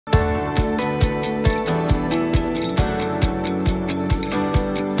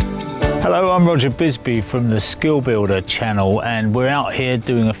Hello, I'm Roger Bisbee from the Skill Builder channel, and we're out here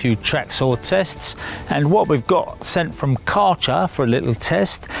doing a few track saw tests. And what we've got sent from Karcher for a little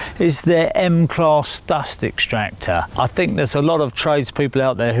test is their M-class dust extractor. I think there's a lot of tradespeople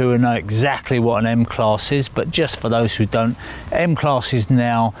out there who know exactly what an M-class is, but just for those who don't, M-class is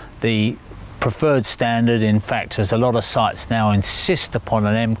now the preferred standard. In fact, there's a lot of sites now insist upon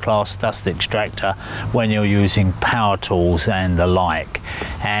an M-class dust extractor when you're using power tools and the like.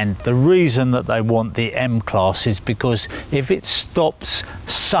 And the reason that they want the M-class is because if it stops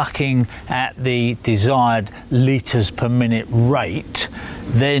sucking at the desired litres per minute rate,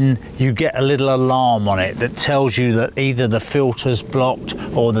 then you get a little alarm on it that tells you that either the filter's blocked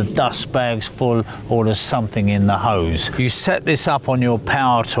or the dust bag's full or there's something in the hose. You set this up on your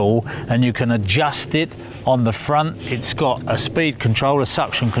power tool and you can adjust it on the front. It's got a speed control, a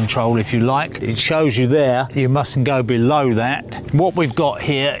suction control if you like. It shows you there, you mustn't go below that. What we've got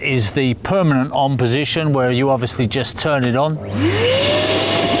here is the permanent on position where you obviously just turn it on.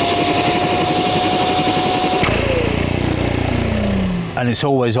 And it's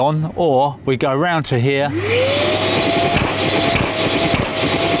always on, or we go round to here and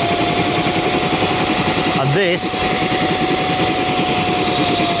this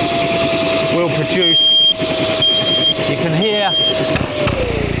will produce, you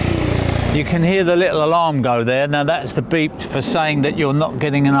can hear the little alarm go there. Now that's the beep for saying that you're not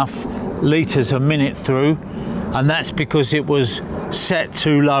getting enough litres a minute through, and that's because it was set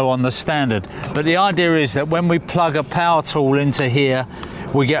too low on the standard. But the idea is that when we plug a power tool into here,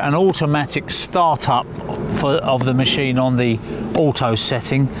 we get an automatic startup of the machine on the auto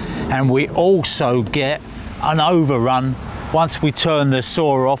setting, and we also get an overrun. Once we turn the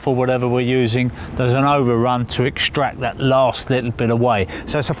saw off or whatever we're using, there's an overrun to extract that last little bit away.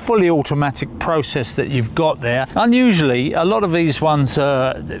 So it's a fully automatic process that you've got there. Unusually, a lot of these ones,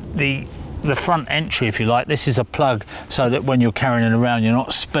 the front entry, if you like, this is a plug so that when you're carrying it around, you're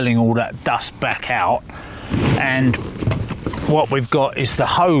not spilling all that dust back out. And what we've got is the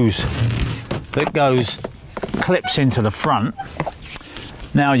hose that clips into the front.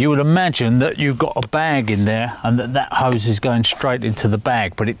 Now you would imagine that you've got a bag in there and that hose is going straight into the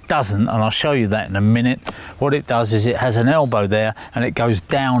bag, but it doesn't, and I'll show you that in a minute. What it does is it has an elbow there and it goes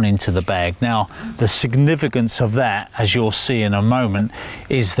down into the bag. Now the significance of that, as you'll see in a moment,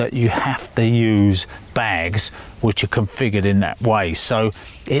 is that you have to use bags which are configured in that way, so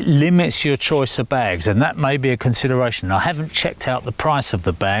it limits your choice of bags, and that may be a consideration. I haven't checked out the price of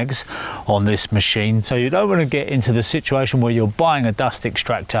the bags on this machine, so you don't want to get into the situation where you're buying a dust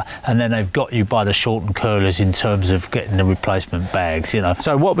extractor and then they've got you by the short and curlers in terms of getting the replacement bags, you know.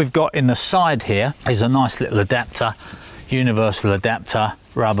 So what we've got in the side here is a nice little adapter, universal adapter,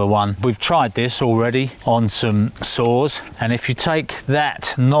 rubber one. We've tried this already on some saws, and if you take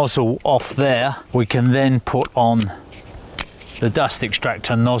that nozzle off there, we can then put on the dust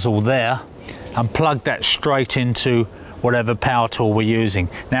extractor nozzle there and plug that straight into whatever power tool we're using.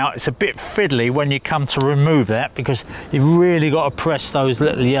 Now it's a bit fiddly when you come to remove that, because you've really got to press those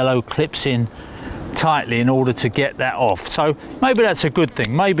little yellow clips in tightly in order to get that off. So maybe that's a good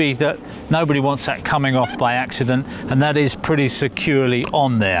thing. Maybe that nobody wants that coming off by accident, and that is pretty securely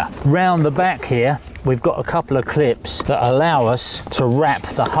on there. Round the back here, we've got a couple of clips that allow us to wrap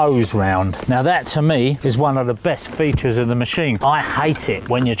the hose round. Now that to me is one of the best features of the machine. I hate it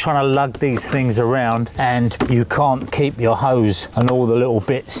when you're trying to lug these things around and you can't keep your hose and all the little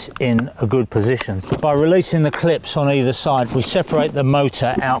bits in a good position. By releasing the clips on either side, we separate the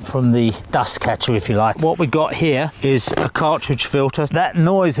motor out from the dust catcher, if you like. What we got here is a cartridge filter. That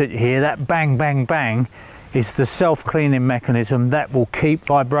noise that you hear, that bang, bang, bang, is the self-cleaning mechanism that will keep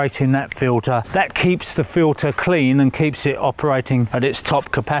vibrating that filter. That keeps the filter clean and keeps it operating at its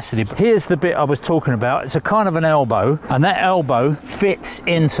top capacity. But here's the bit I was talking about. It's a kind of an elbow, and that elbow fits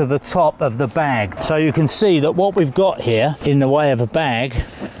into the top of the bag. So you can see that what we've got here in the way of a bag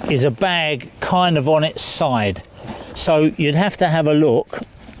is a bag kind of on its side. So you'd have to have a look,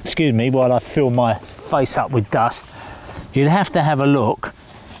 excuse me while I fill my face up with dust, you'd have to have a look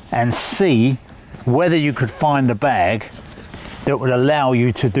and see whether you could find a bag that would allow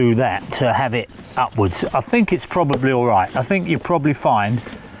you to do that, to have it upwards. I think it's probably all right. I think you probably find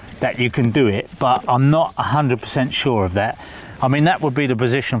that you can do it, but I'm not 100% sure of that. I mean, that would be the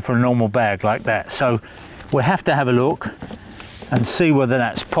position for a normal bag like that. So we'll have to have a look and see whether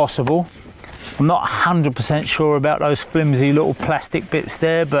that's possible. I'm not 100% sure about those flimsy little plastic bits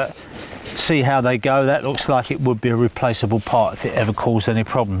there, but see how they go. That looks like it would be a replaceable part if it ever caused any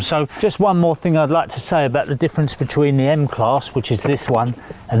problems. So just one more thing I'd like to say about the difference between the M class, which is this one,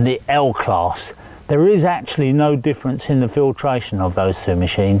 and the L class. There is actually no difference in the filtration of those two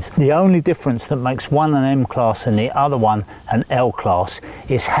machines. The only difference that makes one an M class and the other one an L class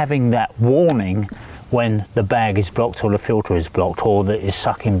is having that warning when the bag is blocked or the filter is blocked or that is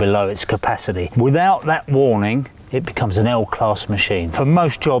sucking below its capacity. Without that warning, it becomes an L class machine. For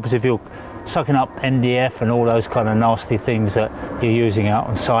most jobs, if you're sucking up MDF and all those kind of nasty things that you're using out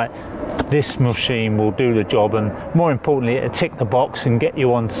on site, this machine will do the job, and more importantly, it'll tick the box and get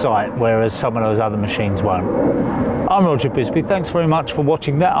you on site, whereas some of those other machines won't. I'm Roger Bisbee, thanks very much for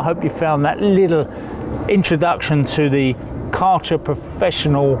watching that. I hope you found that little introduction to the Karcher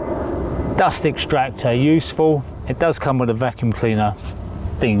professional dust extractor useful. It does come with a vacuum cleaner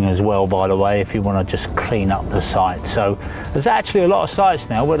thing as well, by the way, if you want to just clean up the site. So there's actually a lot of sites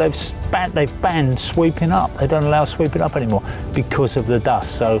now where they've banned sweeping up. They don't allow sweeping up anymore because of the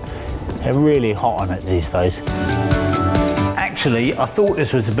dust. So they're really hot on it these days. Actually, I thought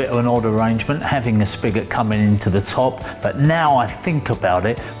this was a bit of an odd arrangement, having the spigot coming into the top, but now I think about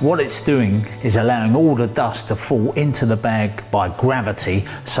it, what it's doing is allowing all the dust to fall into the bag by gravity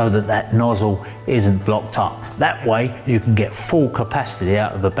so that that nozzle isn't blocked up. That way you can get full capacity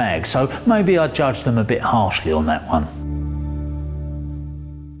out of the bag. So maybe I judged them a bit harshly on that one.